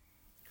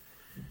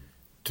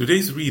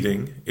Today's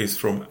reading is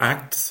from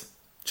Acts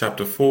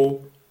chapter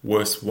 4,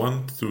 verse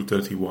 1 through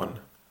 31.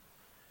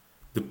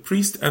 The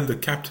priest and the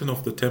captain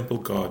of the temple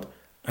guard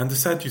and the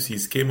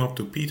Sadducees came up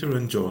to Peter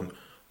and John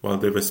while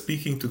they were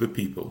speaking to the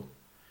people.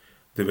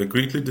 They were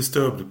greatly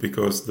disturbed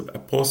because the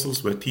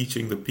apostles were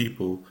teaching the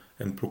people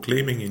and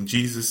proclaiming in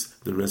Jesus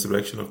the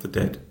resurrection of the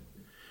dead.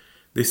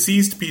 They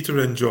seized Peter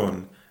and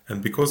John,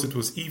 and because it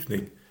was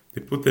evening,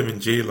 they put them in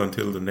jail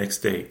until the next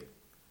day.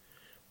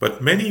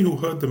 But many who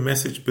heard the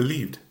message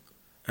believed,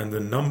 and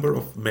the number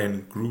of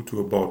men grew to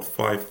about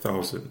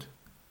 5,000.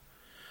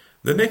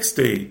 The next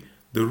day,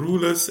 the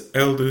rulers,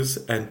 elders,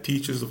 and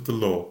teachers of the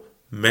law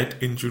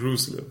met in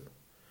Jerusalem.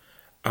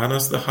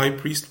 Annas the high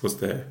priest was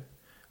there,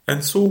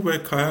 and so were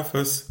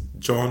Caiaphas,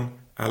 John,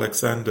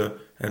 Alexander,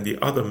 and the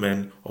other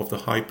men of the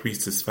high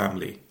priest's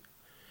family.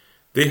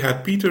 They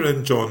had Peter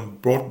and John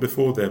brought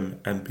before them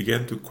and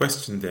began to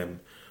question them,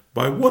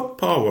 "By what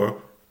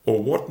power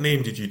or what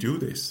name did you do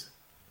this?"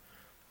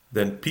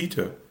 Then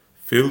Peter,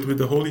 filled with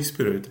the Holy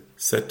Spirit,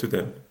 said to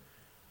them,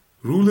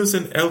 "Rulers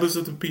and elders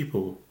of the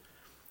people,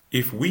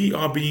 if we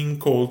are being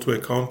called to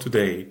account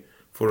today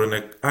for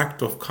an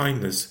act of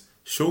kindness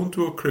shown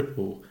to a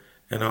cripple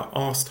and are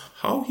asked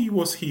how he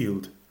was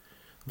healed,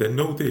 then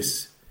know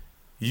this,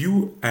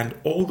 you and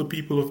all the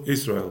people of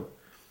Israel,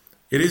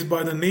 it is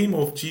by the name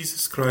of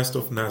Jesus Christ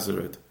of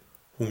Nazareth,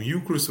 whom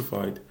you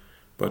crucified,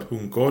 but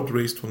whom God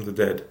raised from the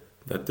dead,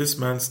 that this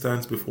man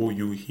stands before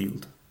you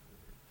healed.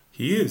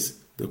 He is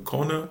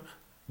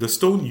the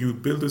stone you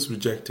builders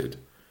rejected,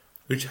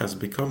 which has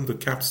become the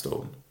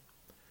capstone.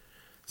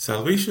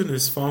 Salvation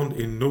is found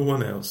in no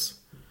one else,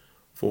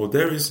 for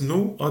there is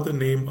no other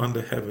name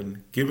under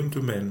heaven given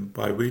to men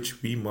by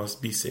which we must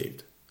be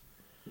saved."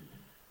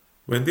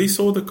 When they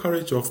saw the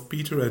courage of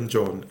Peter and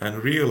John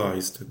and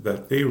realized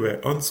that they were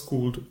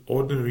unschooled,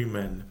 ordinary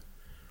men,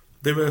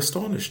 they were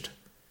astonished,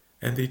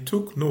 and they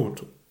took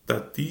note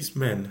that these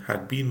men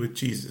had been with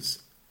Jesus.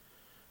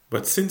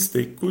 But since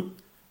they could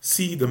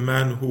see the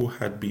man who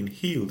had been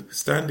healed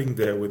standing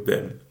there with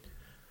them,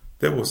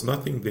 there was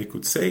nothing they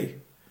could say.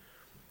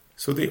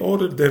 So they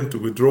ordered them to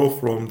withdraw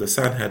from the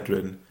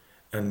Sanhedrin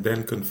and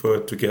then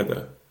conferred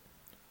together.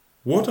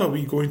 "What are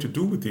we going to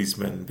do with these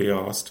men?" they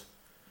asked.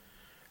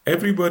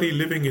 "Everybody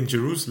living in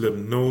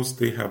Jerusalem knows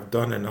they have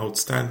done an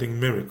outstanding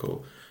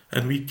miracle,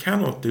 and we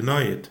cannot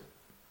deny it.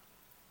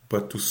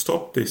 But to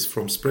stop this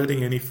from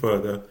spreading any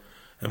further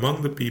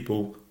among the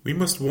people, we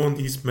must warn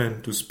these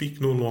men to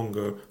speak no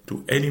longer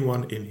to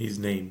anyone in his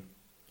name."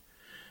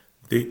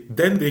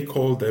 Then they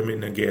called them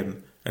in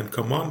again and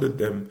commanded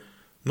them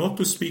not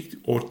to speak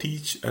or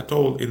teach at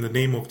all in the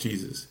name of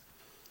Jesus.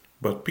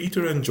 But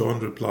Peter and John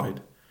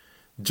replied,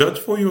 "Judge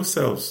for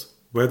yourselves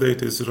whether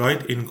it is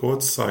right in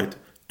God's sight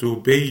to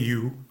obey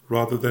you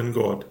rather than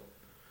God.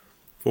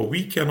 For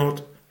we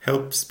cannot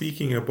help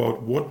speaking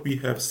about what we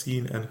have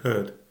seen and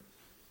heard."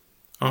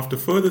 After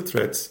further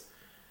threats,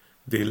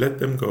 they let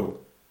them go.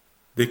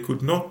 They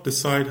could not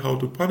decide how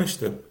to punish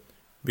them,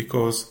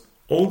 because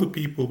all the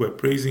people were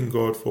praising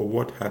God for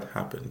what had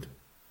happened.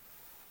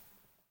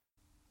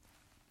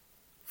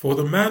 For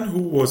the man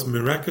who was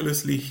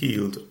miraculously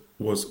healed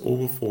was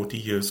over 40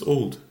 years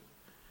old.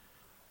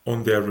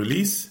 On their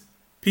release,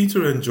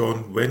 Peter and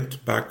John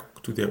went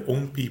back to their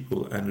own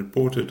people and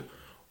reported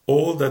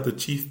all that the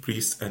chief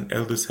priests and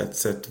elders had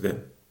said to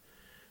them.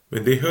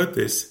 When they heard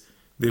this,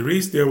 they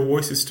raised their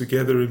voices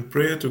together in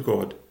prayer to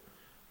God.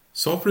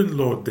 "Sovereign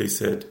Lord," they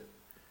said,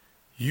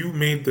 "you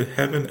made the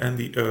heaven and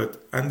the earth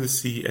and the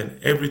sea and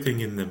everything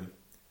in them.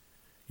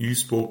 You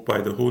spoke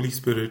by the Holy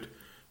Spirit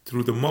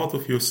through the mouth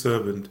of your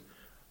servant,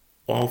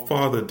 our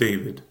father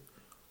David.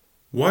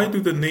 Why do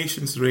the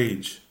nations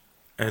rage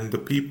and the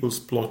peoples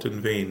plot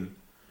in vain?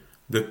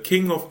 The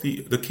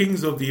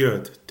kings of the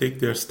earth take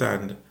their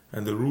stand,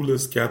 and the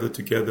rulers gather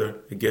together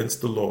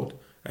against the Lord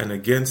and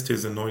against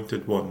his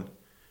anointed one.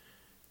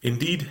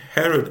 Indeed,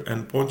 Herod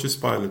and Pontius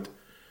Pilate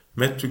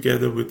met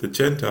together with the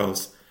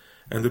Gentiles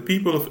and the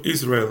people of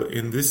Israel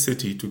in this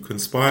city to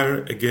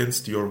conspire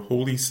against your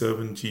holy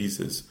servant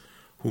Jesus,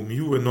 whom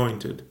you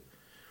anointed.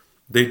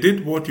 They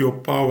did what your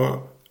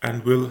power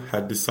and will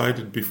had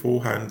decided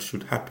beforehand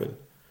should happen.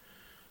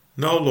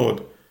 Now,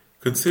 Lord,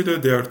 consider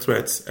their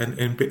threats and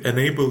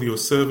enable your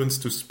servants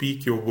to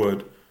speak your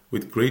word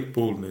with great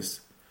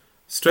boldness.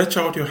 Stretch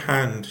out your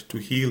hand to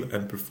heal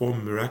and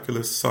perform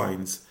miraculous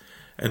signs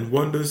and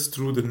wonders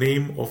through the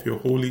name of your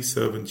holy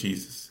servant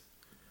Jesus."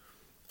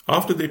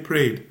 After they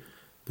prayed,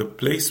 the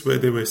place where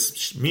they were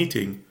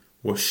meeting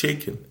was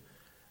shaken,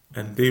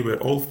 and they were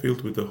all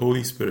filled with the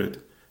Holy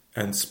Spirit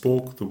and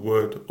spoke the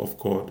word of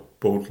God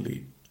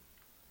boldly.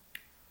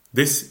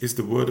 This is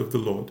the word of the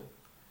Lord.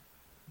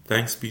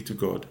 Thanks be to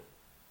God.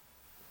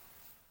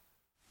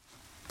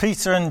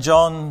 Peter and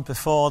John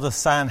before the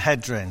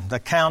Sanhedrin, the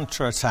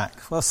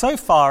counterattack. Well, so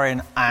far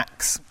in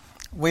Acts,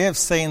 we have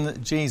seen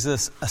that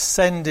Jesus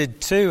ascended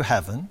to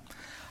heaven,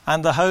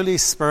 and the Holy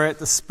Spirit,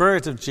 the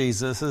Spirit of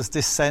Jesus, has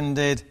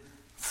descended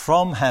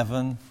from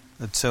heaven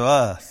to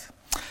earth.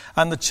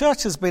 And the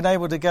church has been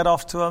able to get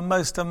off to a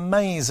most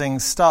amazing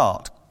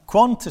start.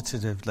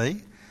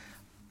 Quantitatively,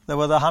 there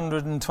were the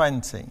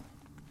 120,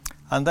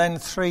 and then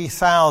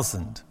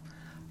 3,000.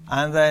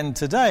 And then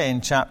today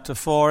in chapter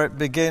 4 it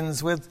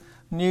begins with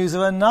news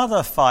of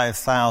another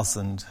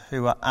 5,000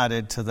 who were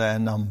added to their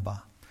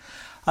number.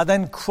 And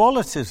then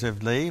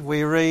qualitatively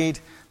we read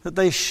that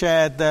they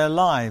shared their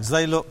lives,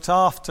 they looked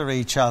after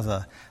each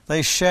other,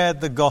 they shared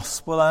the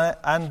gospel,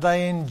 and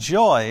they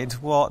enjoyed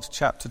what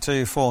chapter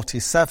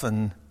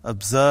 2:47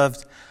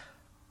 observed,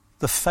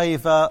 the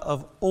favour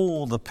of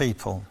all the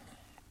people.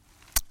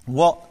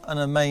 What an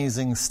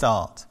amazing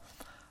start.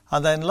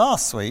 And then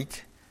last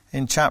week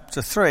in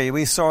chapter 3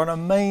 we saw an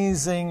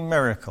amazing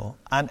miracle,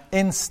 an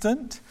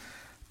instant,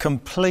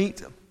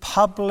 complete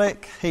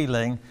public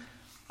healing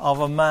of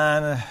a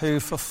man who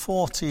for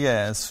 40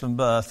 years from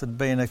birth had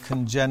been a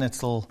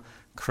congenital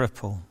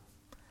cripple.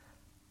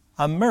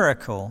 A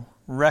miracle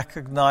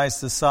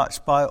recognised as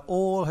such by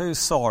all who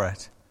saw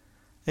it,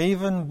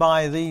 even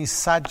by these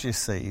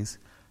Sadducees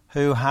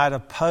who had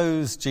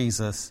opposed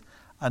Jesus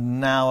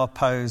and now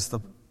oppose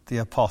the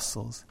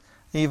apostles.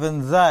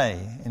 Even they,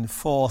 in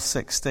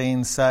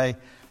 4:16, say,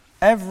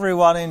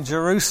 everyone in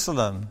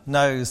Jerusalem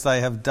knows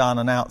they have done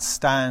an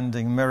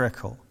outstanding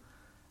miracle,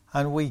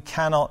 and we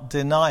cannot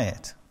deny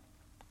it.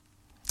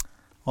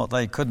 What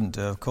they couldn't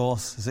do, of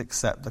course, is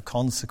accept the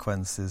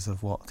consequences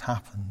of what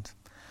happened.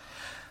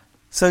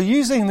 So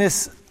using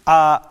this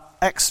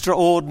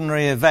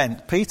extraordinary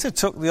event, Peter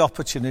took the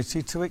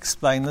opportunity to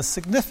explain the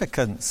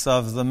significance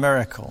of the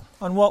miracle.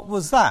 And what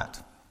was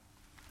that?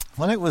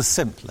 Well, it was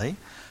simply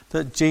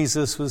that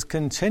Jesus was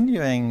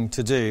continuing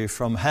to do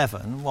from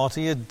heaven what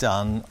he had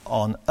done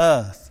on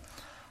earth.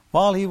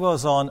 While he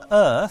was on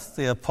earth,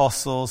 the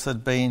apostles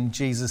had been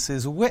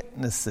Jesus'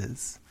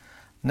 witnesses.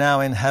 Now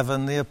in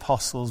heaven, the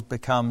apostles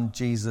become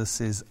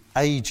Jesus'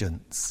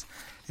 agents.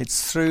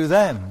 It's through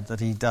them that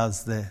he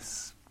does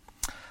this.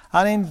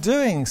 And in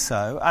doing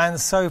so, and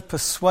so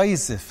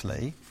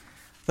persuasively,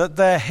 that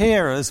their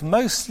hearers,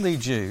 mostly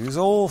Jews,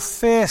 all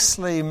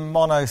fiercely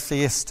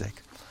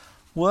monotheistic,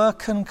 were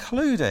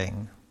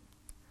concluding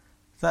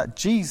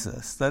that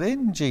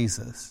in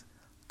Jesus,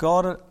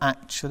 God had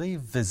actually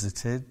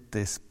visited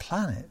this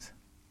planet.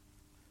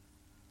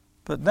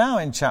 But now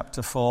in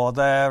chapter 4,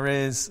 there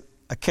is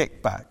a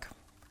kickback.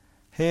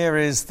 Here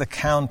is the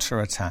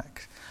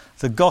counterattack.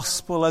 The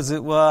gospel, as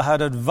it were,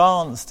 had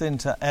advanced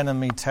into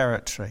enemy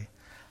territory.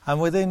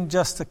 And within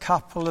just a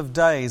couple of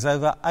days,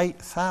 over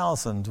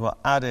 8,000 were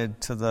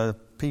added to the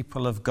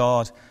people of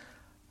God,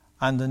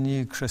 and the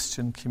new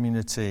Christian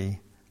community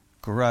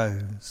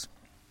grows.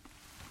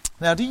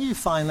 Now, do you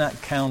find that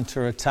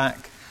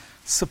counterattack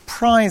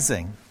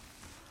surprising?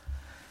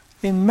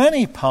 In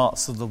many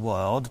parts of the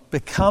world,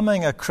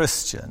 becoming a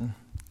Christian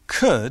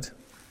could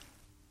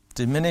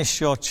diminish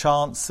your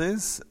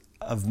chances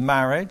of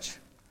marriage,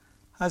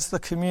 as the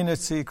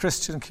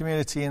Christian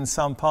community in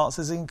some parts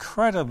is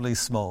incredibly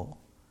small.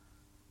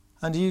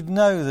 And you'd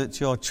know that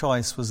your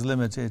choice was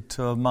limited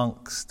to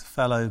amongst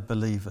fellow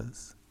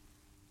believers.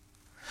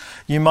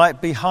 You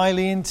might be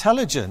highly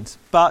intelligent,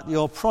 but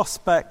your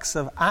prospects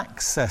of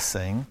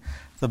accessing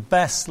the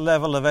best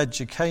level of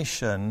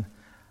education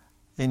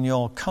in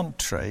your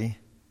country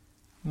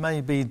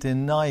may be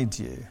denied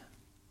you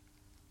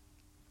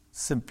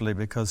simply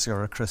because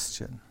you're a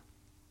Christian,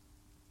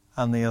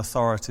 and the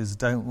authorities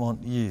don't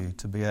want you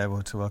to be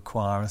able to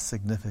acquire a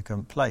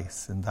significant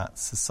place in that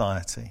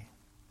society.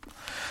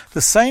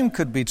 The same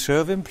could be true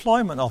of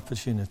employment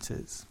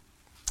opportunities.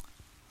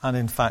 And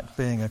in fact,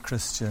 being a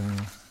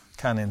Christian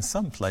can in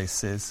some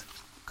places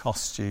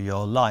cost you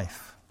your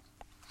life.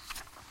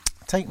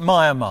 Take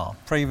Myanmar,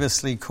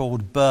 previously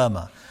called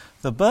Burma.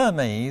 The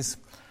Burmese,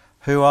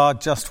 who are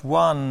just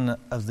one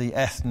of the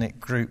ethnic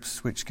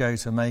groups which go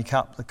to make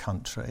up the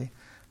country,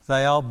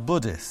 they are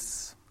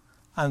Buddhists,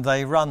 and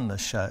they run the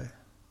show.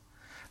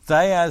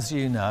 They, as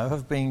you know,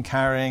 have been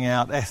carrying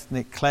out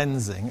ethnic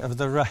cleansing of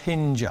the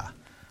Rohingya,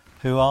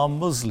 who are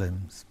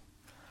Muslims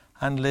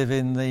and live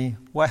in the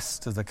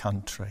west of the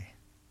country.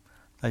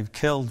 They've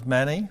killed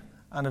many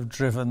and have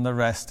driven the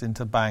rest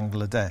into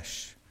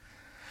Bangladesh.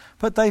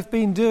 But they've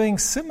been doing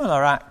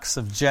similar acts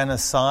of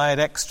genocide,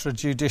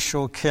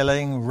 extrajudicial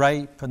killing,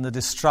 rape, and the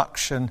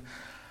destruction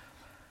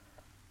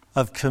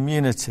of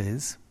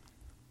communities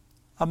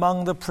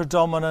among the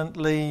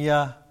predominantly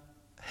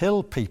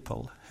hill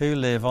people who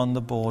live on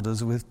the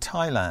borders with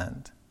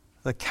Thailand,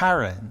 the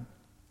Karen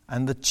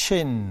and the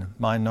Chin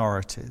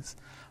minorities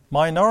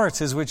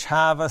which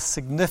have a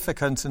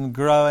significant and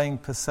growing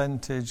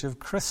percentage of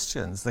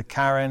Christians. The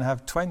Karen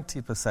have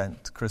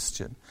 20%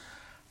 Christian.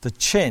 The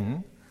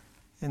Chin,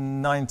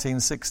 in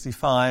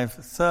 1965,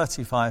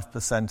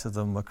 35% of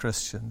them were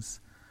Christians.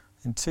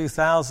 In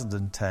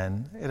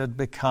 2010, it had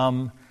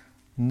become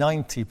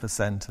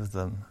 90% of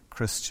them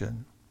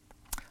Christian.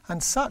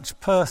 And such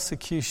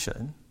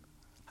persecution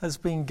has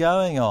been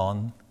going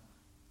on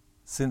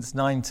since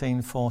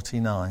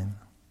 1949.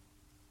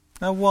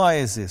 Now, why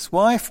is this?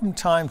 Why from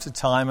time to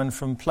time and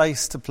from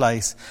place to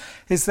place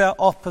is there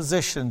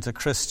opposition to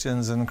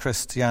Christians and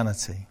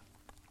Christianity?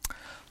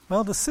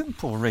 Well, the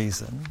simple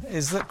reason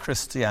is that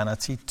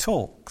Christianity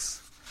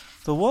talks.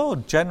 The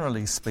world,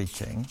 generally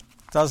speaking,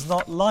 does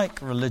not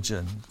like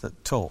religion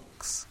that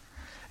talks.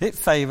 It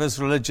favours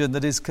religion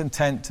that is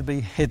content to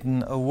be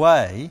hidden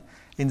away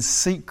in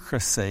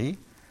secrecy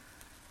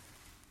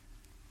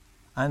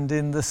and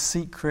in the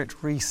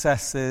secret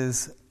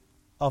recesses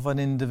of an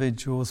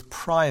individual's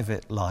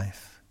private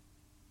life,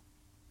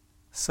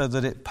 so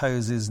that it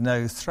poses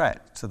no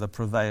threat to the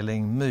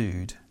prevailing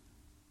mood.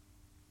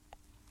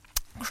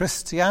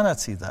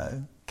 Christianity,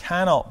 though,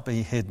 cannot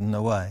be hidden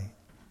away.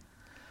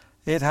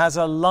 It has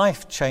a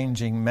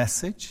life-changing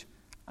message,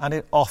 and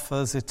it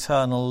offers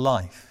eternal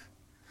life.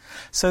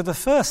 So the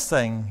first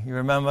thing you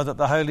remember that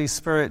the Holy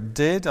Spirit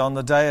did on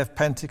the day of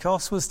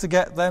Pentecost was to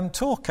get them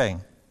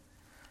talking,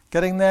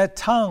 getting their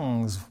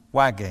tongues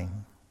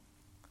wagging.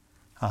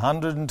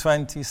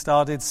 120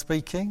 started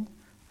speaking,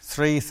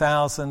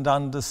 3,000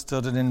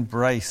 understood and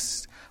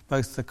embraced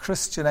both the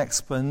Christian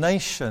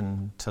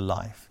explanation to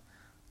life,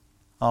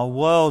 our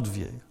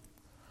worldview,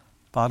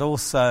 but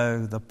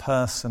also the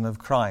person of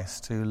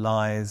Christ who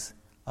lies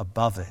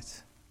above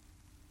it.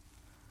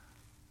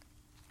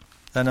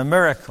 Then a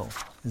miracle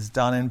is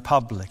done in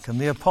public, and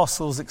the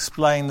apostles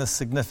explain the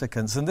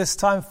significance, and this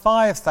time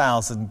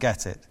 5,000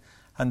 get it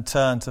and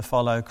turn to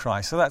follow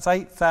Christ. So that's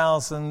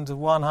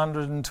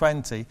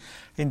 8,120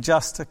 in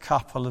just a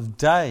couple of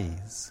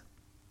days.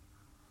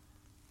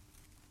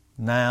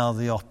 Now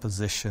the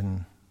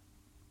opposition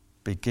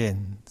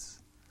begins.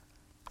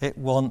 It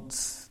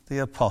wants the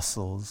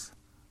apostles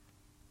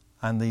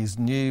and these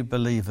new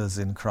believers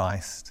in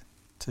Christ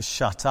to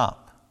shut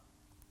up.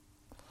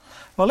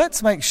 Well,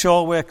 let's make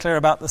sure we're clear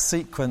about the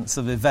sequence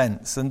of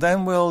events, and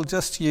then we'll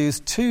just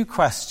use 2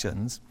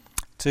 questions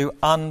to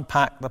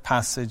unpack the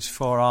passage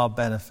for our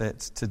benefit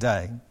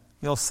today.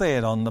 You'll see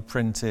it on the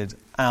printed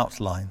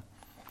outline.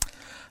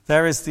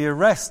 There is the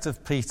arrest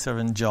of Peter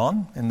and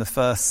John in the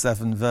first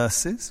 7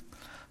 verses.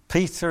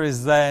 Peter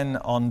is then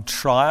on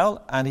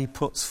trial, and he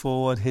puts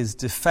forward his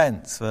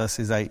defence,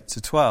 verses 8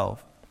 to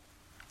 12.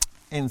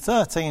 In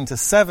 13 to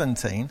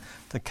 17,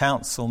 the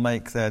council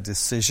make their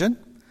decision.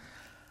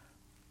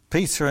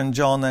 Peter and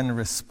John then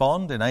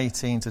respond in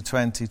 18 to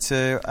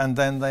 22, and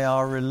then they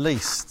are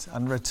released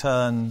and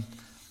return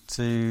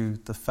to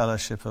the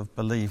fellowship of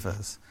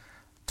believers,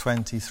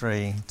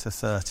 23 to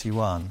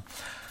 31.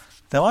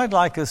 Now, I'd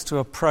like us to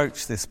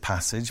approach this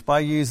passage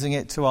by using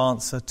it to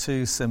answer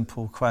 2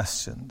 simple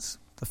questions.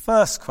 The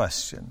first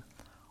question,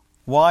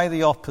 why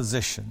the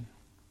opposition?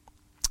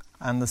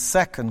 And the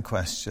second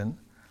question,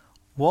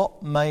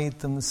 what made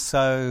them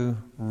so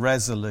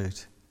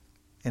resolute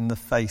in the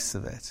face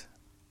of it?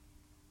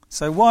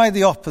 So why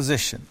the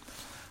opposition?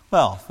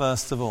 Well,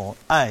 first of all,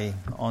 A,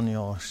 on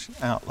your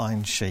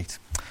outline sheet,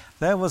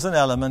 there was an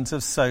element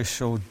of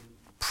social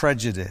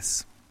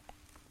prejudice.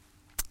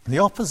 The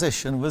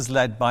opposition was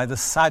led by the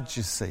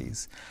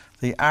Sadducees,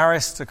 the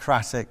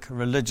aristocratic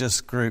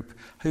religious group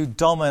who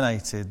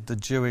dominated the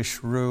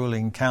Jewish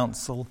ruling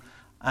council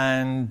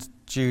and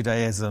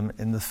Judaism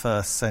in the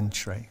first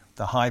century.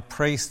 The high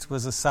priest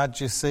was a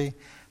Sadducee,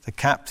 the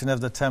captain of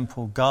the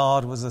temple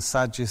guard was a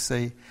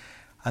Sadducee,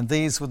 and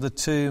these were the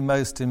 2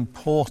 most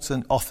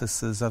important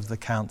officers of the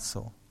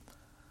council.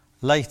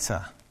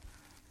 Later,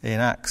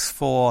 in Acts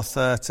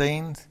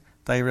 4:13,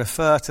 they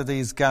refer to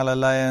these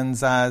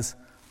Galileans as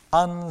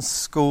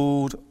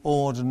unschooled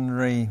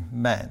ordinary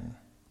men.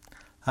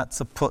 That's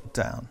a put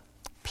down.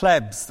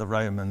 Plebs, the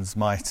Romans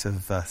might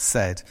have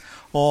said,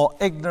 or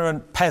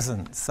ignorant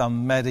peasants,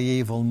 some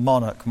medieval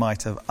monarch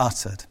might have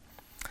uttered.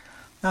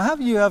 Now,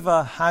 have you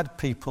ever had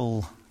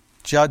people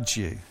judge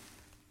you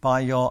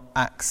by your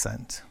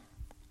accent?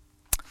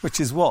 Which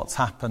is what's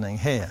happening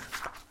here.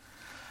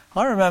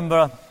 I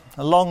remember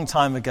a long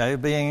time ago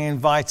being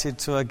invited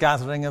to a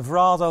gathering of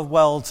rather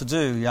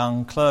well-to-do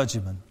young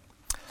clergymen.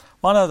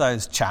 One of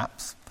those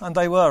chaps, and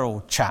they were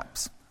all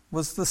chaps,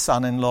 was the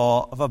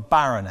son-in-law of a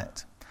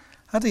baronet,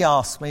 and he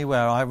asked me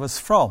where I was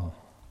from.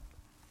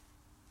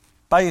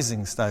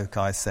 Basingstoke,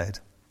 I said.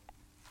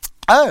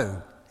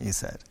 Oh, he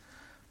said,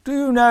 do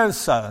you know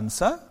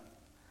so-and-so?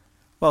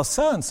 Well,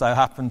 so-and-so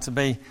happened to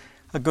be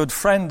a good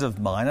friend of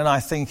mine, and I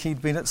think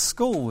he'd been at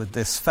school with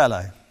this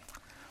fellow.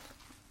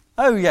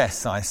 Oh,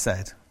 yes, I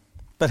said,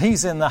 but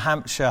he's in the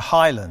Hampshire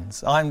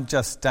Highlands. I'm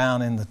just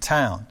down in the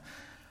town.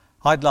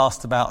 I'd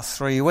last about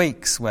 3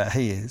 weeks where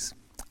he is.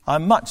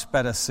 I'm much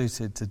better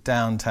suited to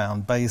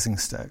downtown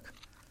Basingstoke.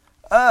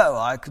 Oh,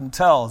 I can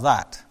tell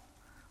that,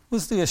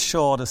 was the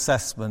assured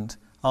assessment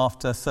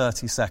after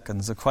 30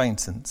 seconds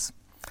acquaintance.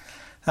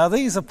 Now,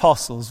 these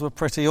apostles were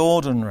pretty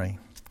ordinary,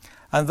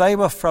 and they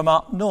were from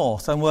up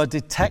north and were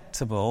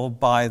detectable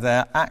by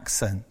their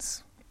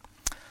accents.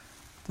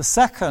 The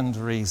second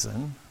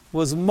reason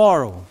was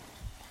moral.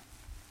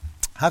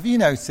 Have you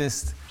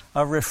noticed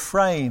a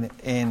refrain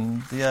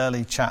in the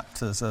early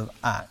chapters of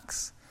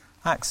Acts?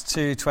 Acts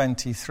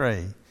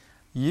 2:23.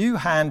 You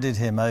handed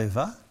him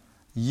over,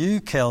 you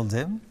killed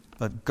him,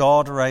 but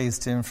God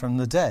raised him from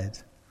the dead.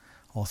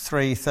 Or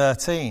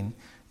 3:13.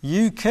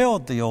 You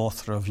killed the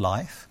author of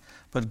life,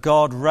 but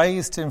God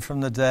raised him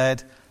from the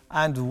dead,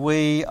 and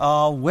we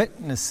are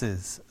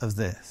witnesses of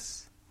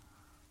this.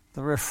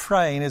 the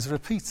refrain is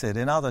repeated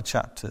in other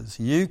chapters.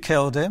 You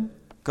killed him,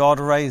 God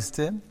raised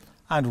him,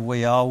 and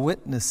we are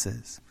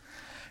witnesses.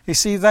 You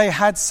see, they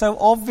had so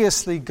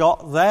obviously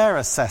got their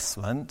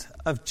assessment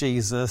of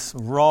Jesus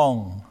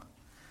wrong.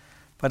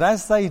 But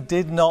as they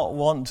did not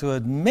want to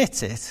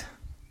admit it,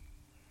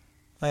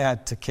 they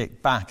had to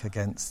kick back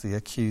against the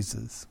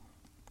accusers.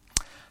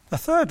 The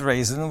third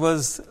reason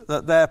was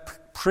that their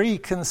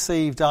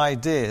preconceived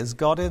ideas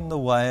got in the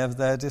way of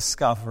their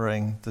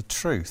discovering the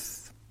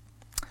truth.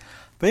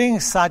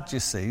 Being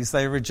Sadducees,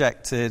 they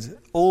rejected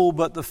all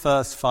but the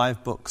first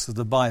 5 books of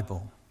the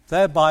Bible.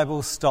 Their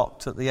Bible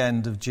stopped at the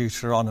end of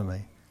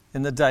Deuteronomy,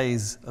 in the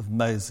days of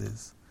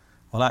Moses.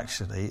 Well,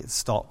 actually, it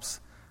stops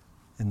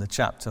in the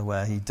chapter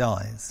where he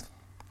dies.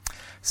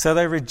 So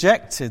they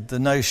rejected the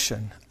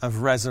notion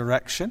of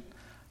resurrection,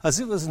 as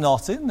it was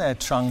not in their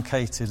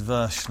truncated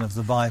version of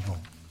the Bible.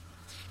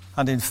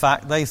 And in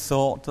fact, they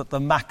thought that the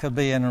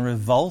Maccabean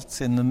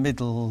revolt in the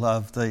middle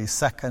of the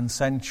 2nd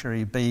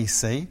century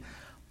BC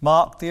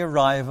marked the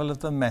arrival of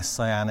the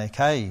Messianic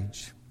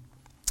age.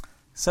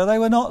 So they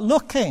were not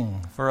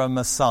looking for a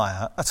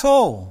Messiah at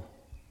all.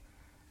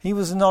 He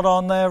was not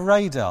on their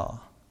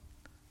radar,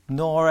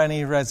 nor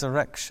any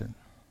resurrection.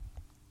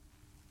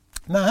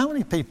 Now, how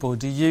many people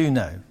do you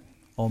know,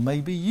 or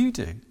maybe you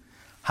do,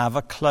 have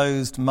a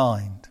closed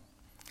mind?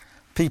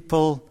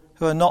 People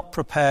who are not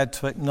prepared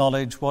to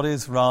acknowledge what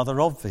is rather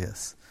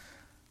obvious,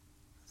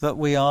 that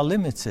we are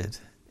limited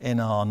in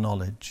our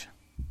knowledge.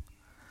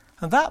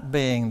 And that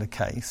being the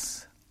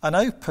case, an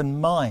open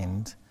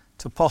mind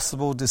to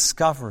possible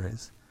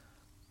discoveries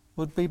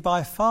would be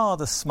by far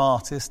the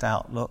smartest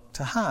outlook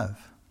to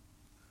have.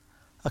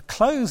 A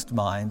closed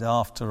mind,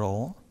 after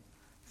all,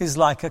 is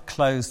like a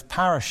closed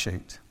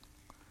parachute.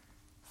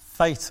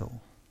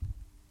 Fatal.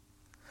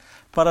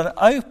 But an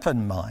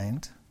open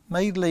mind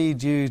may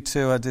lead you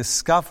to a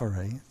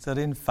discovery that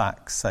in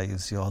fact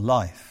saves your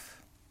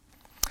life.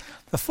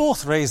 The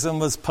fourth reason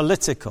was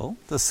political.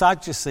 The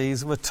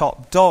Sadducees were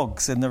top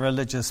dogs in the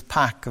religious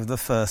pack of the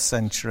 1st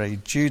century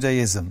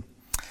Judaism,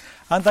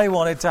 and they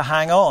wanted to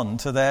hang on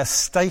to their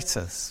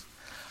status.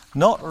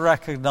 Not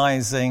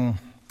recognizing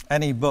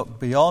any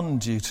book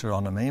beyond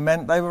Deuteronomy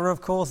meant they were,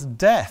 of course,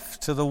 deaf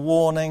to the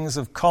warnings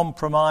of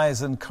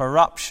compromise and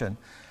corruption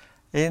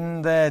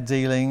in their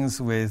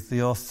dealings with the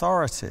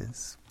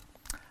authorities.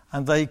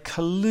 And they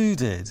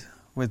colluded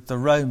with the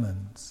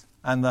Romans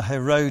and the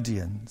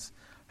Herodians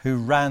who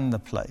ran the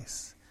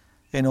place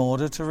in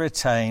order to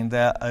retain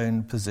their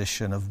own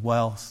position of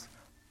wealth,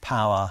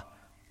 power,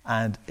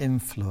 and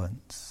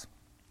influence.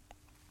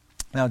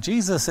 Now,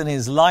 Jesus in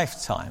his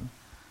lifetime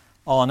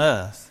on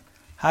earth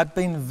had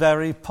been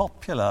very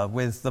popular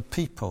with the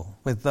people,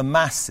 with the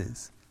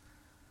masses,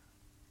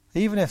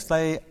 even if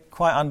they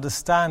quite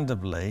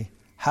understandably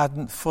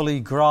hadn't fully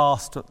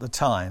grasped at the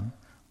time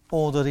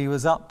all that he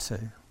was up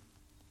to.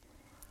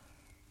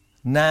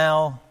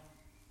 Now,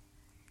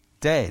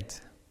 dead,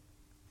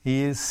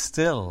 he is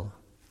still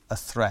a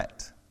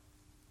threat.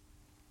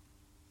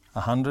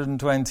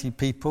 120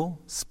 people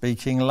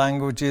speaking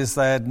languages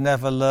they had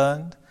never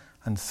learned,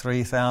 and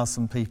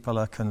 3,000 people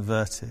are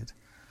converted.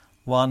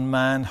 One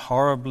man,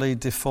 horribly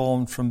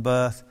deformed from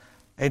birth,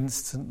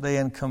 instantly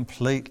and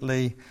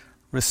completely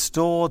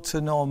restored to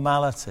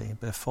normality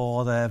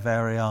before their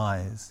very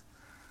eyes.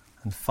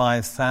 And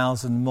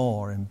 5,000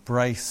 more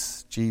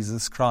embrace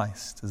Jesus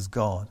Christ as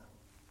God.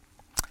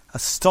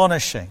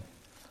 Astonishing,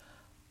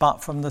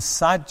 but from the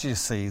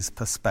Sadducees'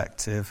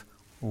 perspective,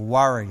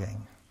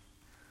 worrying.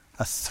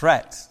 A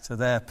threat to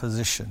their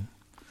position.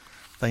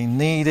 They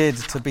needed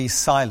to be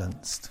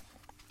silenced.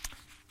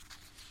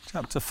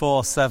 Chapter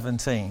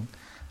 4:17.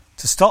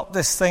 To stop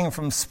this thing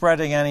from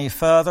spreading any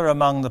further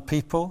among the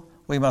people,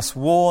 we must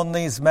warn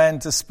these men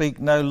to speak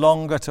no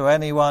longer to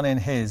anyone in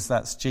his,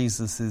 that's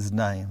Jesus'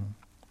 name.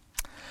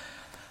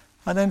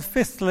 And then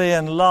fifthly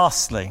and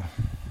lastly,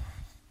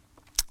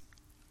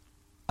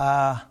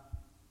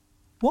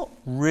 what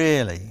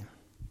really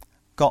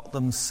got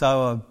them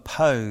so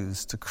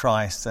opposed to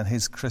Christ and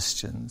his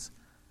Christians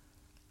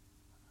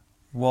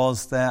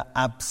was their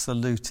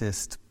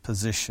absolutist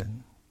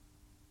position.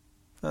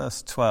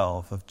 Verse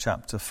 12 of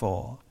chapter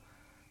 4.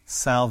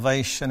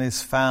 Salvation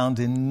is found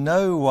in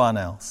no one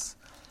else,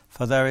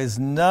 for there is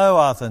no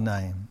other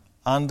name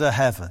under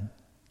heaven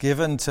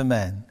given to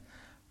men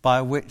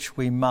by which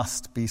we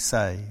must be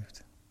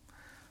saved.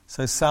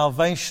 So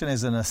salvation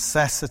is a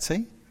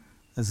necessity.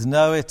 There's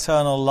no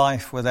eternal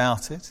life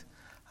without it,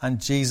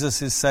 and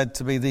Jesus is said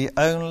to be the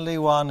only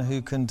one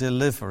who can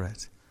deliver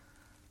it.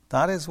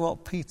 That is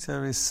what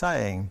Peter is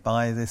saying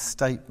by this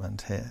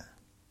statement here.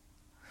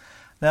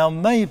 Now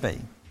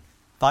maybe,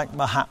 like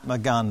Mahatma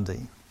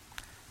Gandhi,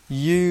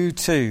 you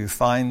too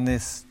find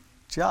this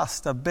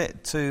just a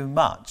bit too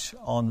much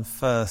on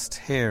first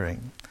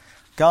hearing.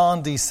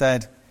 Gandhi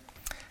said,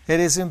 "It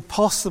is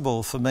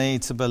impossible for me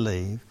to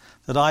believe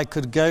that I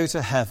could go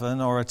to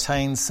heaven or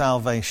attain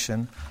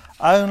salvation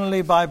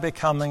only by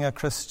becoming a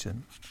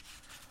Christian.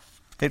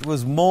 It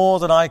was more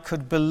than I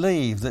could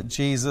believe that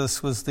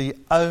Jesus was the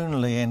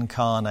only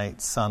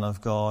incarnate Son of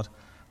God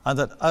and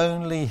that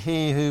only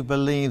he who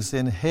believes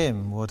in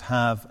him would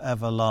have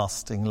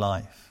everlasting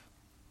life.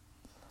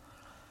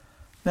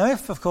 Now,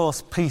 if, of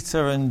course,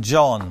 Peter and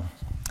John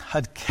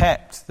had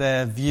kept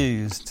their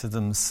views to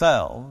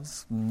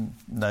themselves,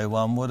 no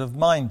one would have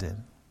minded.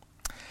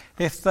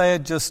 If they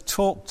had just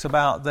talked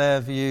about their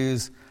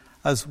views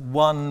as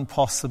one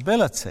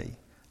possibility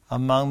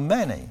among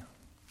many,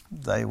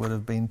 they would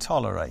have been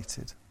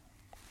tolerated.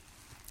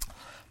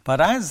 But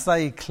as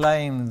they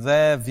claim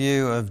their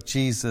view of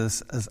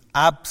Jesus as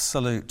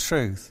absolute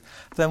truth,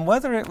 then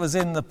whether it was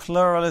in the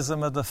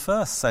pluralism of the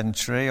first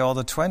century or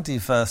the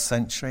 21st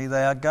century,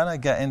 they are going to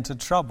get into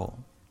trouble.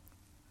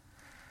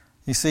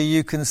 You see,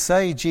 you can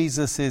say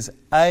Jesus is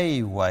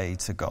a way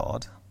to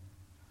God,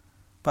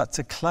 but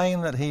to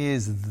claim that he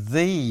is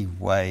the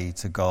way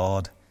to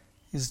God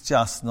is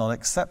just not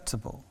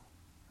acceptable.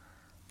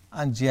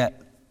 And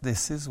yet,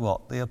 this is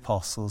what the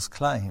apostles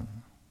claim.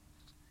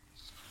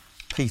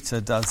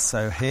 Peter does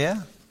so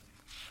here.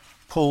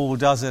 Paul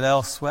does it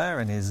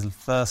elsewhere in his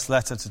first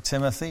letter to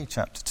Timothy,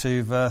 chapter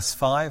 2, verse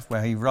 5,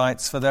 where he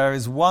writes, "For there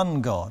is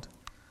one God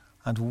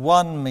and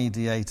one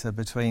mediator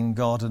between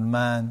God and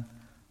man,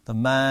 the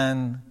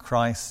man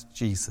Christ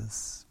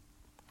Jesus."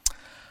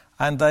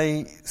 And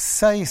they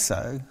say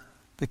so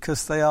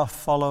because they are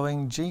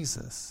following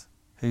Jesus,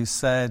 who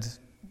said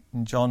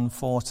in John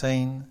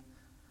 14,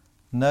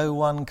 "No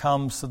one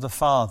comes to the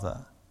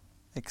Father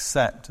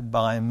except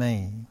by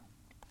me."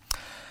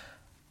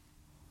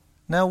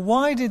 Now,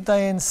 why did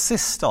they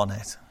insist on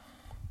it?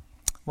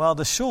 Well,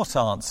 the short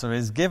answer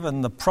is, given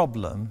the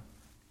problem,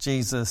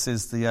 Jesus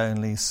is the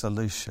only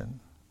solution.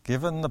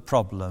 Given the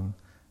problem,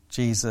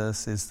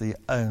 Jesus is the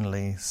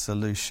only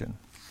solution.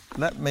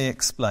 Let me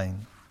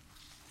explain.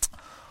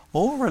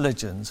 All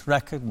religions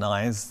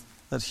recognize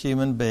that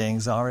human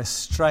beings are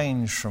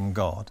estranged from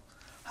God,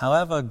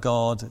 however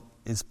God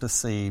is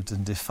perceived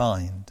and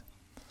defined.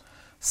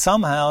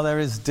 Somehow there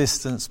is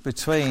distance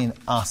between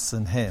us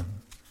and him.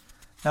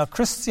 Now,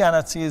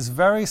 Christianity is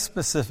very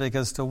specific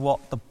as to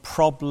what the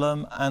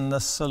problem and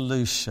the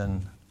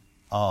solution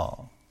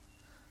are.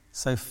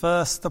 So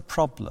first, the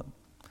problem.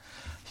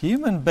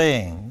 Human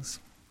beings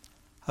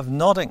have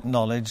not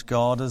acknowledged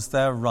God as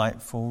their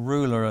rightful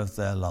ruler of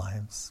their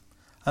lives.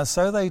 And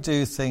so they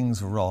do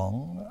things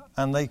wrong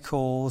and they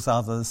cause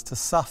others to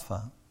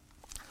suffer.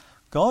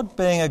 God,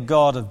 being a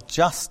God of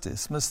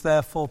justice, must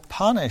therefore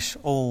punish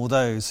all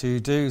those who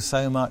do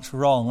so much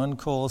wrong and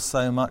cause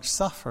so much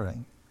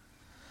suffering.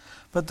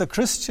 But the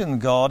Christian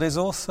God is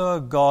also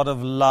a God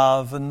of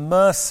love and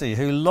mercy,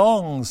 who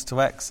longs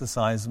to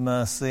exercise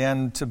mercy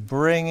and to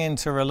bring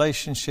into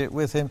relationship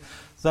with him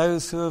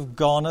those who have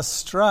gone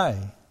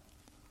astray.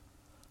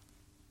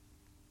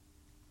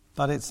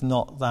 But it's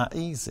not that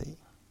easy.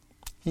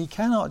 He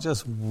cannot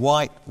just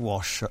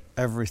whitewash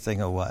everything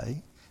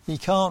away. He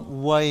can't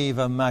wave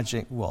a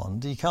magic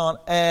wand. He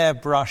can't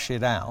airbrush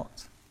it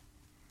out.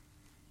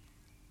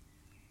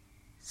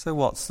 So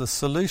what's the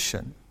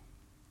solution?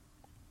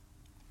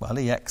 Well,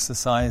 he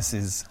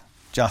exercises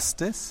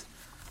justice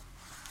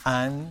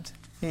and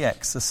he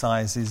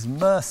exercises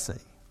mercy.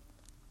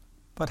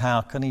 But how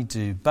can he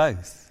do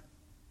both?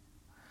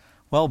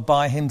 Well,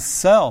 by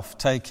himself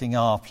taking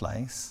our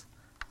place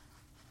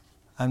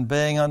and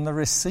being on the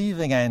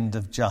receiving end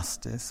of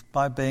justice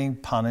by being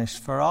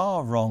punished for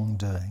our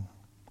wrongdoing.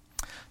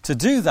 To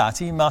do that,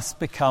 he must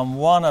become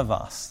one of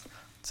us,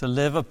 to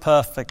live a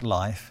perfect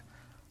life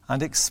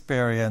and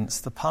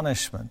experience the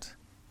punishment,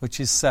 which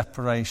is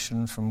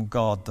separation from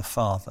God the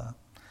Father.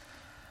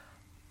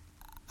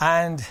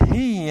 And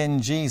he,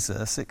 in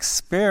Jesus,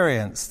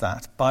 experienced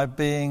that by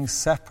being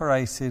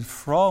separated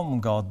from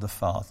God the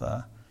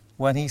Father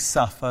when he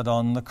suffered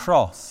on the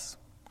cross.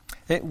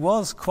 It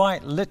was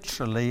quite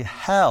literally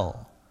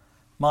hell.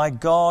 My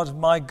God,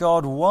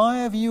 why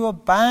have you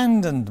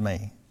abandoned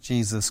me?"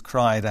 Jesus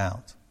cried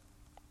out.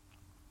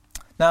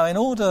 Now, in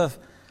order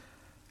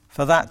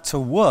for that to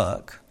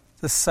work,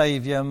 the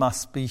Saviour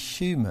must be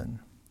human.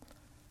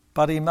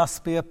 But he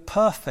must be a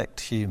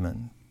perfect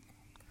human.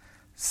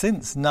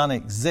 Since none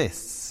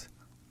exists,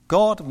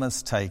 God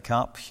must take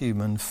up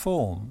human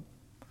form.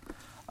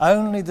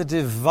 Only the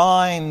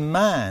divine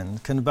man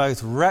can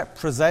both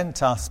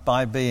represent us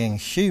by being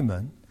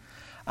human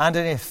and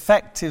an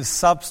effective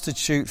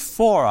substitute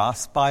for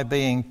us by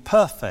being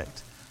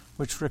perfect,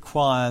 which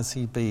requires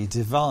he be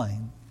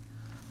divine.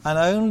 And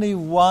only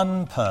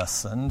one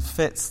person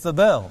fits the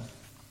bill,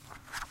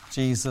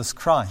 Jesus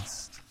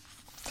Christ.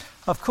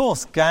 Of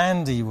course,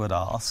 Gandhi would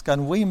ask,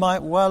 and we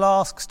might well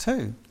ask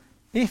too,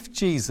 if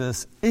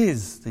Jesus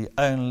is the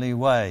only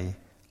way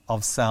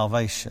of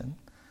salvation,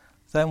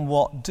 then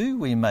what do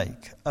we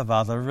make of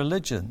other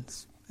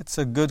religions? It's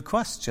a good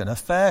question, a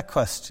fair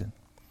question.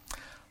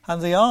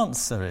 And the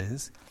answer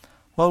is,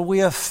 well,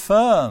 we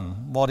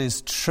affirm what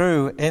is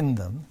true in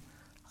them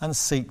and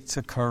seek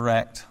to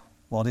correct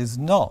what is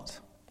not.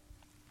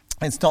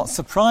 It's not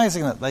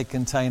surprising that they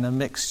contain a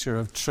mixture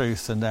of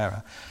truth and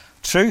error.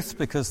 Truth,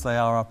 because they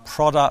are a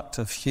product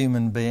of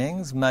human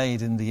beings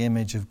made in the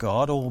image of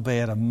God,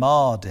 albeit a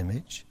marred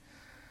image.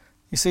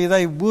 You see,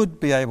 they would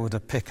be able to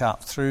pick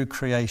up through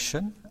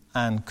creation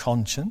and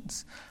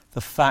conscience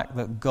the fact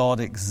that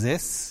God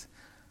exists,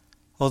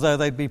 although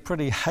they'd be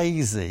pretty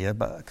hazy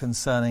about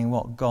concerning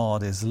what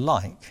God is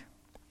like.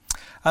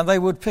 And they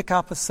would pick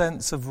up a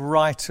sense of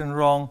right and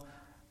wrong,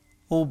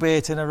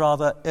 albeit in a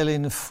rather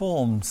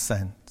ill-informed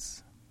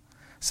sense.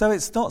 So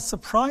it's not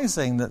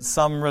surprising that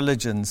some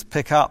religions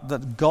pick up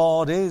that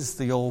God is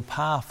the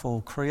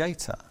all-powerful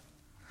creator.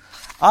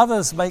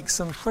 Others make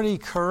some pretty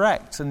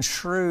correct and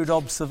shrewd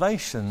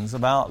observations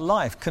about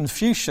life.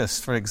 Confucius,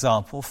 for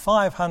example,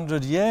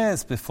 500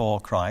 years before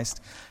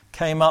Christ,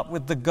 came up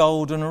with the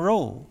golden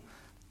rule: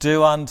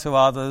 do unto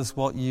others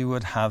what you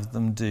would have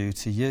them do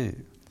to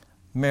you,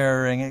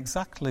 mirroring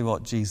exactly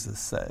what Jesus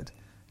said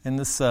in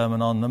the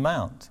Sermon on the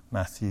Mount,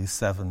 Matthew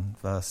 7,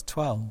 verse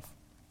 12.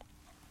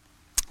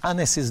 And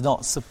this is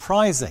not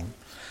surprising,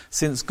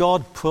 since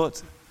God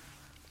put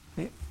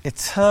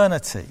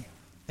eternity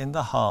in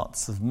the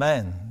hearts of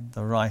men,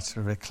 the writer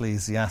of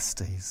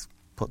Ecclesiastes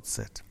puts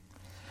it.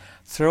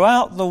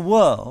 Throughout the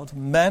world,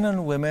 men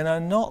and women are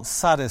not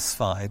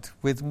satisfied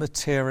with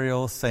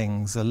material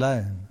things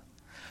alone.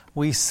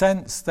 We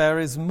sense there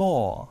is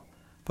more,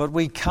 but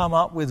we come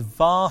up with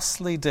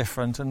vastly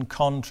different and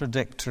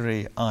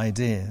contradictory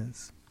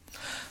ideas.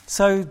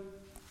 So,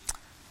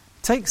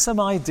 take some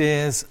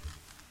ideas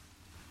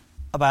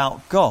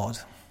about God.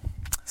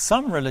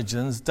 Some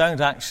religions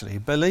don't actually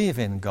believe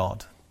in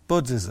God,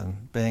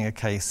 Buddhism being a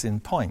case in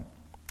point.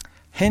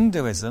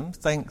 Hinduism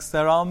thinks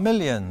there are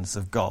millions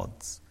of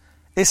gods.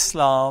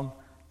 Islam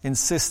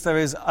insists there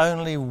is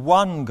only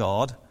one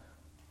God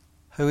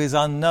who is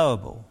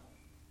unknowable.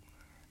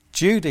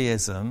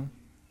 Judaism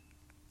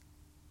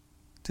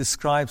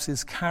describes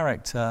his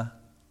character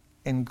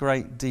in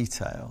great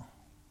detail.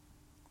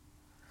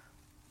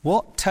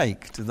 What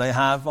take do they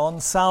have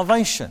on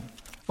salvation?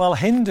 Well,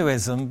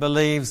 Hinduism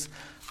believes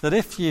that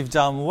if you've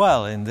done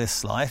well in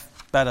this life,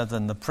 better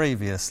than the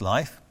previous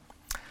life,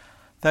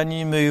 then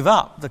you move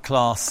up the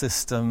class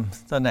system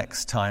the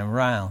next time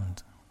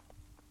round.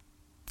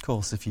 Of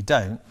course, if you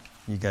don't,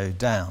 you go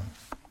down.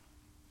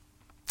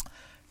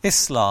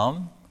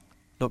 Islam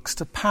looks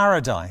to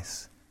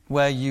paradise,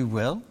 where you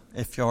will,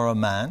 if you're a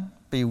man,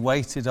 be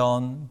waited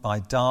on by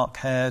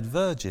dark-haired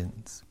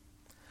virgins.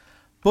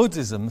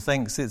 Buddhism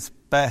thinks it's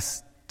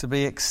best to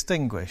be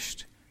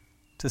extinguished,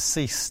 to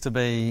cease to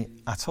be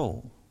at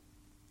all.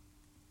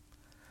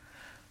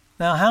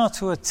 Now, how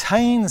to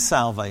attain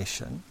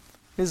salvation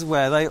is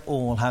where they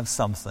all have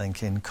something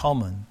in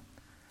common.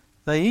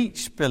 They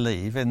each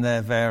believe in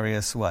their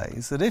various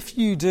ways that if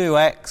you do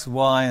X,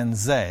 Y, and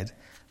Z,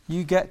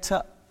 you get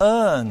to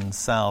earn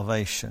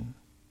salvation.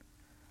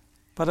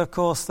 But of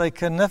course, they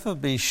can never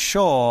be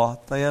sure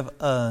they have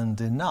earned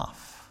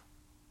enough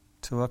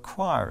to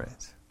acquire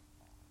it.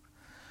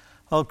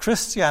 Well,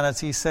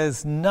 Christianity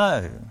says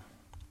no,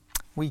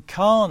 we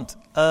can't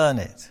earn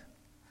it.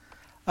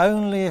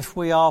 Only if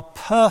we are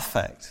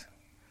perfect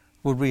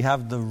would we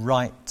have the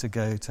right to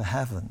go to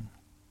heaven.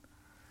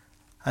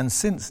 And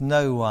since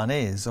no one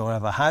is or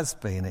ever has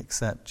been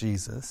except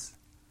Jesus,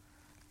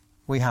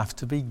 we have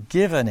to be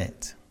given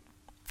it.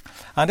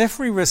 And if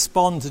we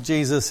respond to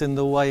Jesus in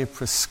the way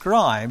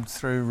prescribed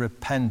through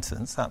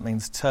repentance, that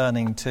means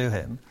turning to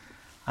him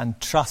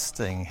and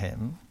trusting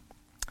him,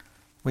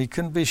 we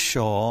can be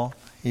sure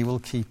he will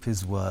keep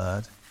his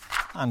word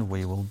and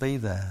we will be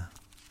there.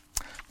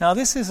 Now,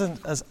 this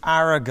isn't as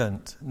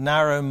arrogant,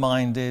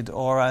 narrow-minded,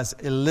 or as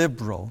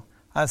illiberal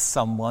as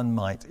someone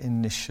might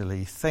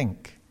initially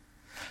think.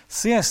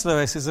 C.S.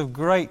 Lewis is of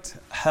great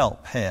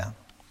help here.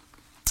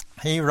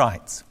 He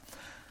writes,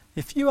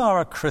 "If you are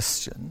a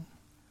Christian,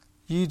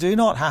 you do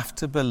not have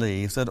to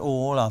believe that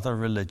all other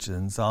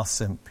religions are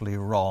simply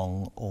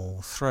wrong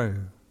all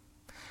through.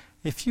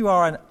 If you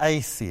are an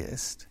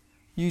atheist,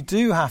 you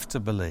do have to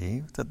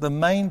believe that the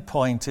main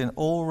point in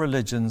all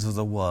religions of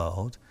the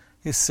world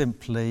is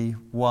simply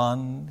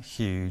one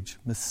huge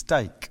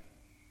mistake.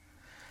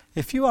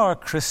 If you are a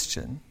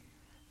Christian,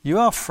 you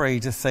are free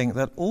to think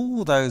that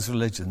all those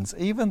religions,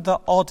 even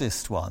the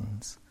oddest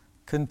ones,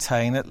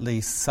 contain at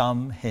least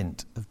some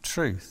hint of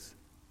truth.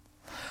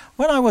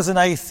 When I was an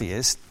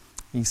atheist,"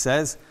 he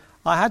says,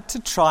 "I had to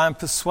try and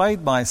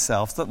persuade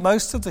myself that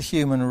most of the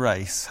human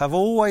race have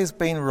always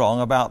been wrong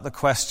about the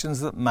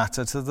questions that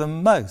matter to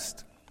them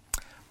most.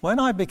 When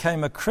I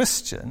became a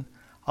Christian,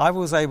 I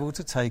was able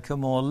to take a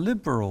more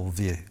liberal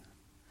view.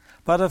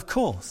 But of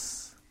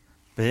course,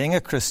 being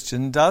a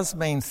Christian does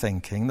mean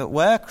thinking that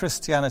where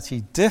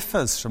Christianity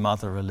differs from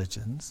other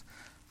religions,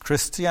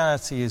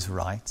 Christianity is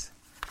right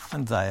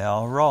and they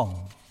are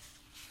wrong.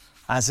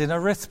 As in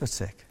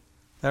arithmetic,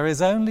 there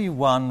is only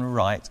one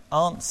right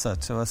answer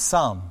to a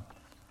sum,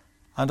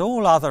 and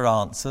all other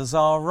answers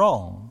are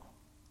wrong.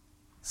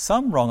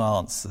 Some wrong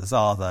answers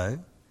are, though,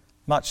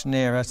 much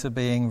nearer to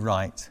being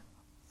right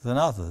than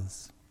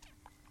others."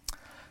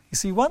 You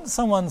see, once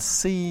someone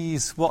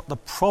sees what the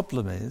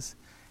problem is,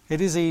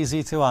 it is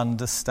easy to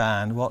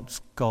understand what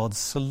God's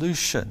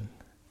solution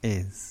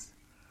is.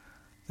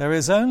 There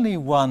is only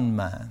one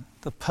man,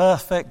 the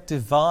perfect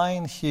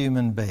divine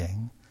human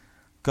being,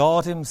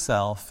 God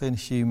himself in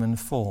human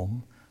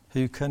form,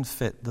 who can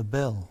fit the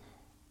bill.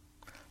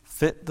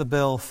 Fit the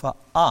bill for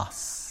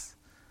us,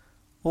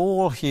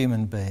 all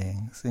human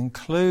beings,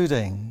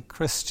 including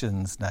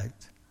Christians,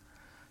 note.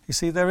 You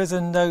see, there is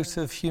a note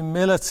of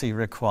humility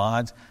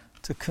required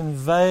to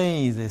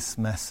convey this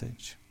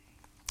message.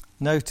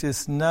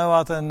 Notice no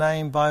other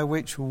name by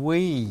which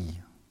we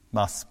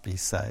must be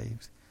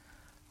saved.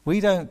 We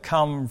don't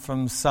come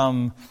from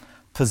some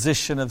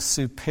position of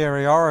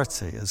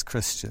superiority as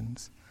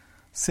Christians,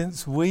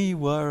 since we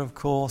were, of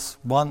course,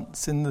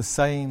 once in the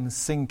same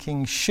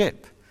sinking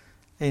ship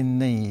in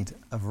need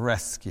of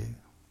rescue.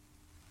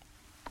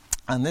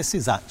 And this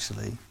is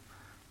actually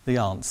the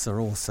answer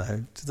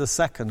also to the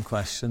second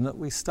question that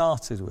we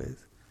started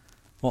with.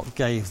 What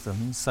gave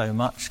them so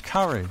much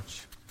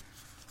courage?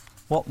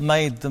 What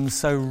made them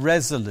so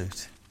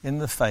resolute in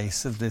the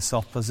face of this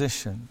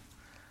opposition?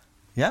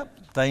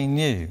 Yep, they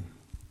knew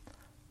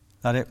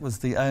that it was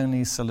the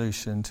only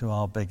solution to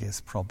our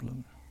biggest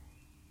problem.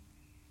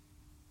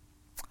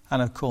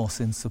 And of course,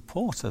 in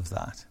support of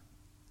that,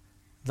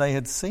 they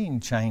had seen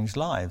changed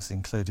lives,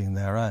 including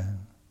their own.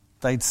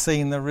 They'd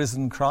seen the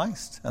risen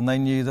Christ, and they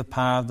knew the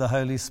power of the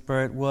Holy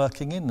Spirit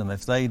working in them.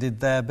 If they did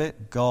their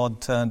bit,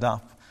 God turned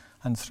up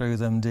and through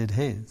them did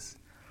his.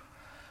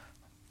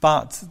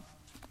 But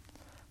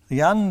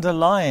the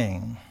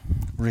underlying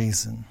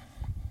reason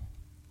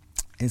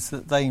is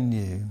that they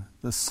knew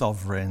the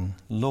sovereign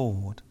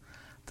Lord.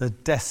 The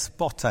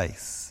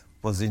despotes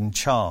was in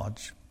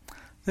charge.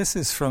 This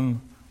is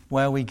from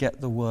where we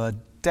get the word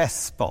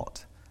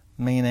despot,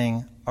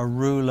 meaning a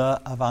ruler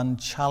of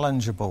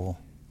unchallengeable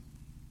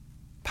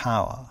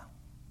power.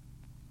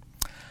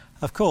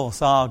 Of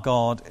course, our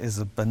God is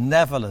a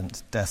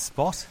benevolent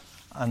despot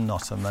and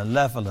not a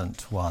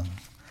malevolent one.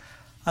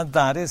 And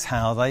that is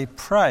how they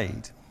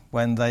prayed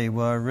when they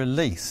were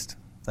released.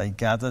 They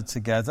gathered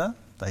together,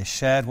 they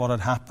shared what had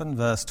happened,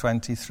 verse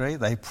 23.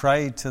 They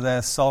prayed to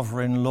their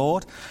sovereign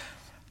Lord.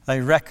 They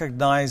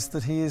recognized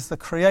that he is the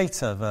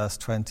creator, verse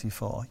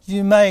 24.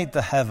 You made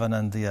the heaven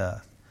and the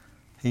earth.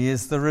 He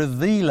is the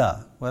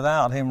revealer.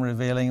 Without him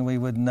revealing, we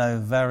would know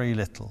very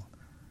little.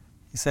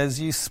 He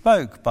says, you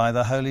spoke by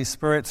the Holy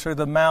Spirit through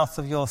the mouth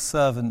of your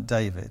servant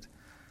David.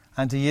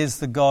 And he is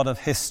the God of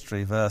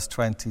history, verse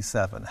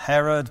 27.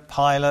 Herod,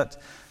 Pilate,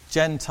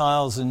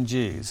 Gentiles and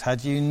Jews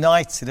had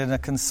united in a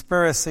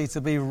conspiracy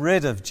to be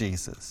rid of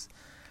Jesus.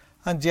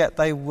 And yet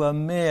they were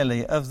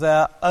merely of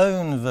their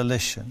own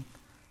volition,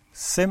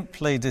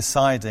 simply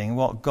deciding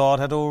what God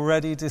had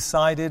already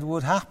decided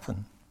would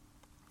happen.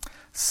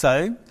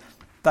 So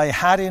they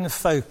had in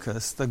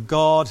focus the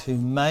God who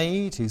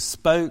made, who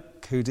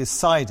spoke, who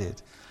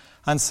decided.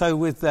 And so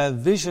with their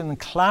vision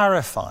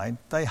clarified,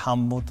 they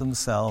humbled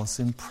themselves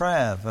in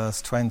prayer,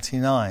 verse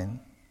 29.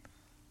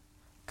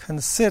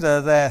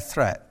 Consider their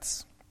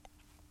threats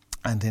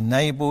and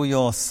enable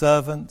your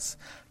servants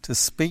to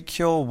speak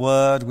your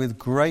word with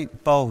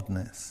great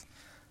boldness.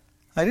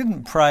 They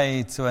didn't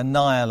pray to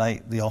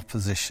annihilate the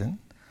opposition,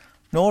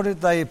 nor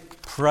did they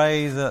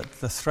pray that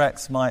the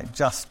threats might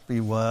just be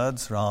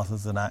words rather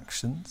than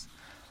actions.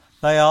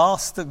 They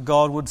asked that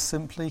God would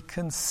simply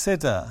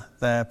consider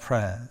their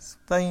prayers.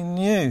 They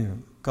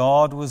knew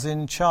God was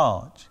in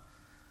charge.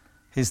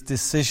 His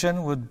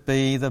decision would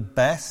be the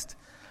best,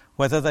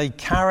 whether they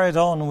carried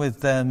on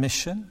with their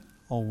mission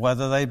or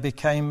whether they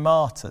became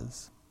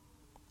martyrs.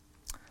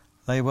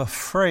 They were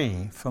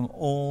free from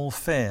all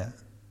fear.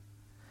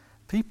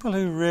 People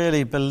who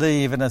really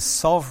believe in a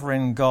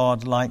sovereign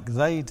God like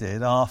they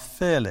did are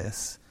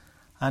fearless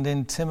and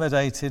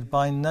intimidated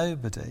by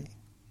nobody.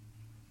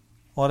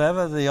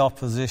 Whatever the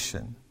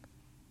opposition,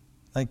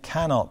 they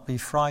cannot be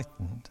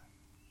frightened.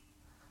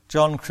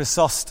 John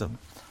Chrysostom,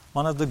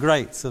 one of the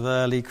greats of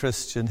early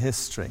Christian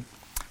history,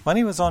 when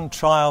he was on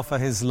trial for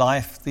his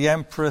life, the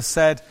emperor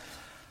said,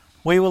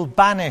 "We will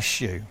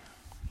banish you."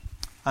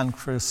 And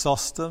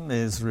Chrysostom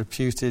is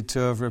reputed to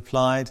have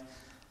replied,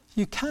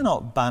 "You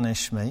cannot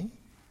banish me,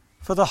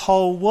 for the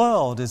whole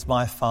world is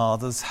my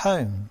Father's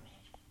home."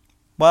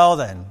 "Well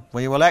then,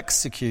 we will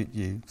execute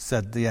you,"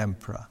 said the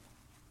emperor.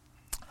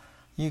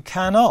 "You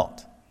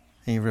cannot,"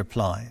 he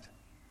replied.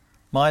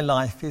 "My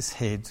life is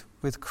hid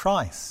with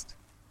Christ."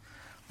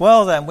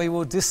 "Well then, we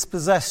will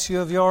dispossess you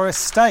of your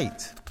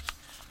estate."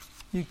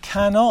 "You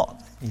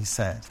cannot," he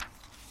said.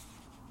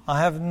 "I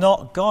have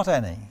not got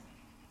any.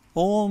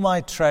 All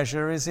my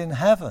treasure is in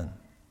heaven."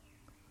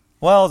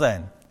 "Well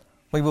then,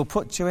 we will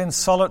put you in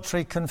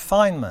solitary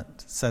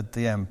confinement," said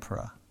the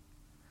emperor.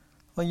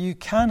 "Well, you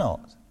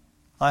cannot.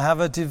 I have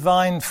a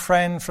divine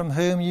friend from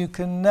whom you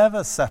can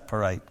never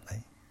separate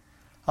me.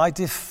 I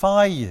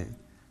defy you.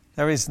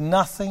 There is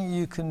nothing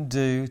you can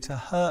do to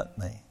hurt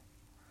me."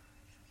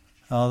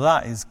 Oh,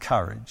 that is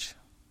courage.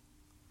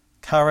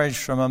 Courage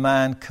from a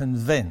man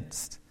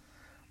convinced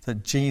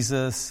that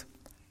Jesus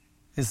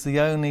is the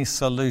only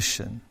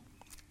solution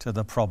to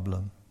the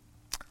problem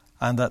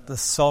and that the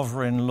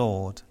sovereign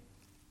Lord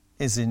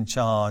is in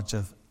charge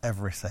of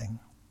everything.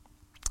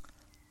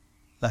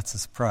 Let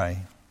us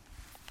pray.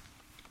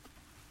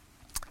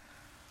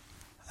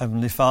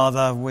 Heavenly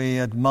Father, we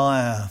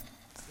admire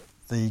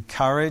the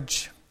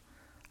courage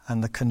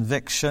and the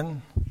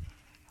conviction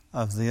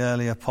of the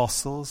early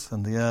apostles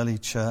and the early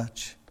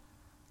church.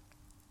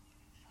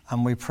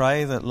 And we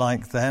pray that,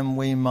 like them,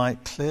 we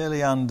might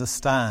clearly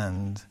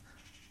understand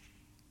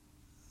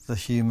the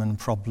human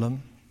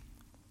problem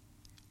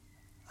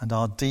and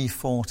our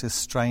default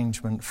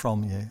estrangement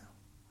from you.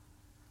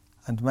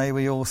 And may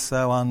we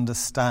also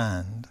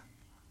understand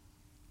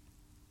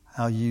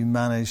how you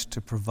managed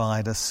to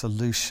provide a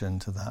solution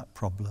to that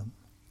problem,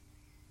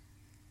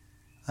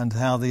 and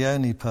how the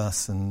only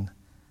person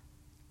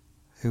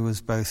who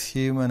was both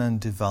human and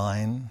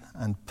divine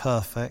and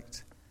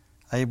perfect,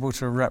 able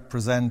to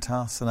represent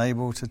us and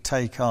able to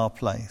take our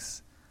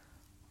place,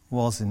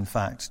 was in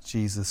fact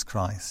Jesus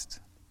Christ,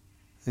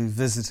 who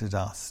visited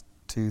us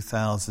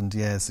 2,000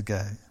 years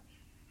ago.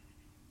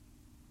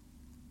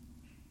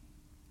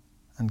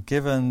 And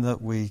given that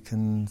we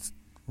can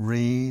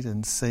read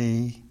and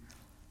see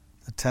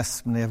the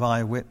testimony of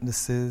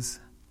eyewitnesses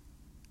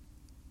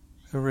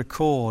who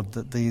record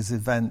that these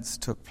events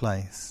took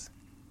place,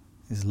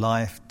 his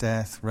life,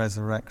 death,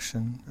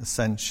 resurrection,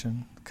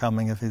 ascension,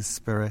 coming of his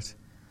Spirit,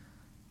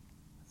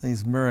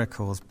 these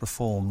miracles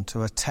performed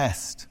to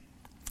attest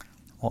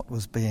what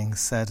was being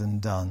said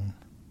and done.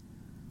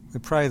 We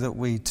pray that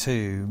we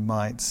too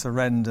might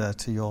surrender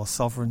to your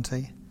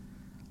sovereignty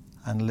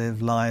and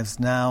live lives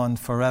now and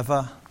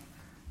forever,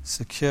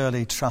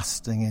 securely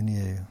trusting in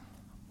you,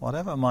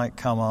 whatever might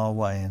come our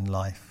way in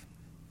life,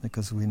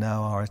 because we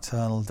know our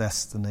eternal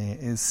destiny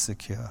is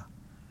secure.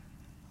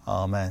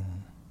 Amen.